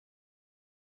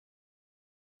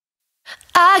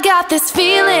I got this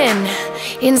feeling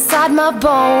inside my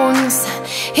bones.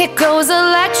 It goes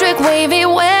electric wavy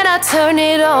when I turn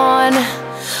it on.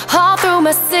 All through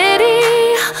my city,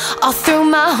 all through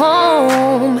my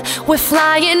home. We're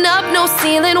flying up, no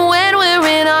ceiling when we're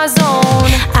in our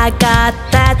zone. I got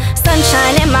that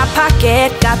sunshine in my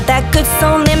pocket, got that good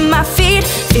soul in my feet.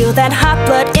 Feel that hot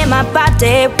blood in my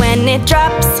body when it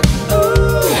drops.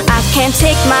 I can't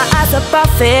take my eyes up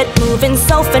off it, moving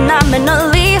so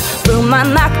phenomenally. Room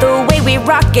unlock the way we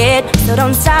rock it, so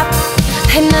don't stop.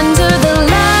 And under the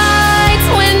lights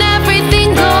when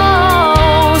everything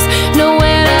goes,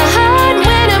 nowhere to hide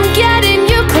when I'm getting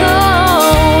you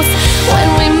close. When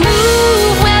we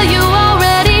move, well you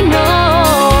already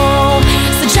know.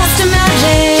 So just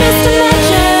imagine, just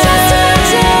imagine, just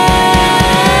imagine.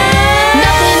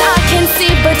 Nothing I can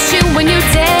see but you when you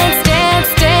dance,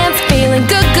 dance, dance. Feeling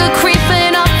good, good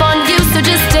creeping up on you. So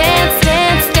just dance,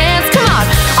 dance, dance. Come on,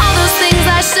 all those things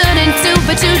I shouldn't do,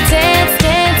 but you dance,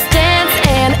 dance, dance.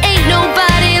 And ain't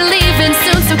nobody leaving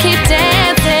soon, so keep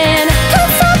dancing.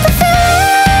 Can't stop the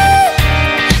feeling.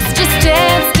 So just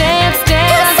dance, dance,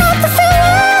 dance. Can't stop the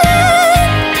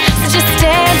feeling. So just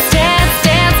dance, dance,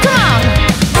 dance. Come on.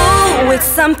 Ooh, it's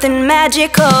something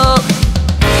magical.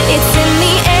 It's in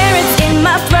the air, it's in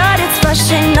my blood, it's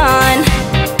rushing on.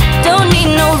 Don't need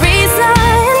no reason,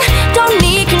 don't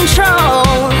need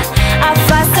control. I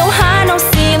fly so high, no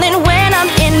ceiling when I'm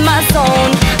in my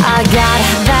zone. I got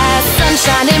that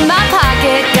sunshine in my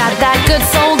pocket, got that good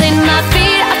soul in my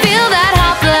feet. I feel that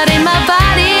hot blood in my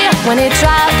body when it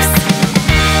drops.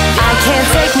 I can't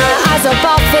take my eyes up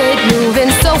off it,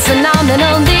 moving so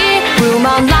phenomenally. Room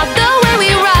on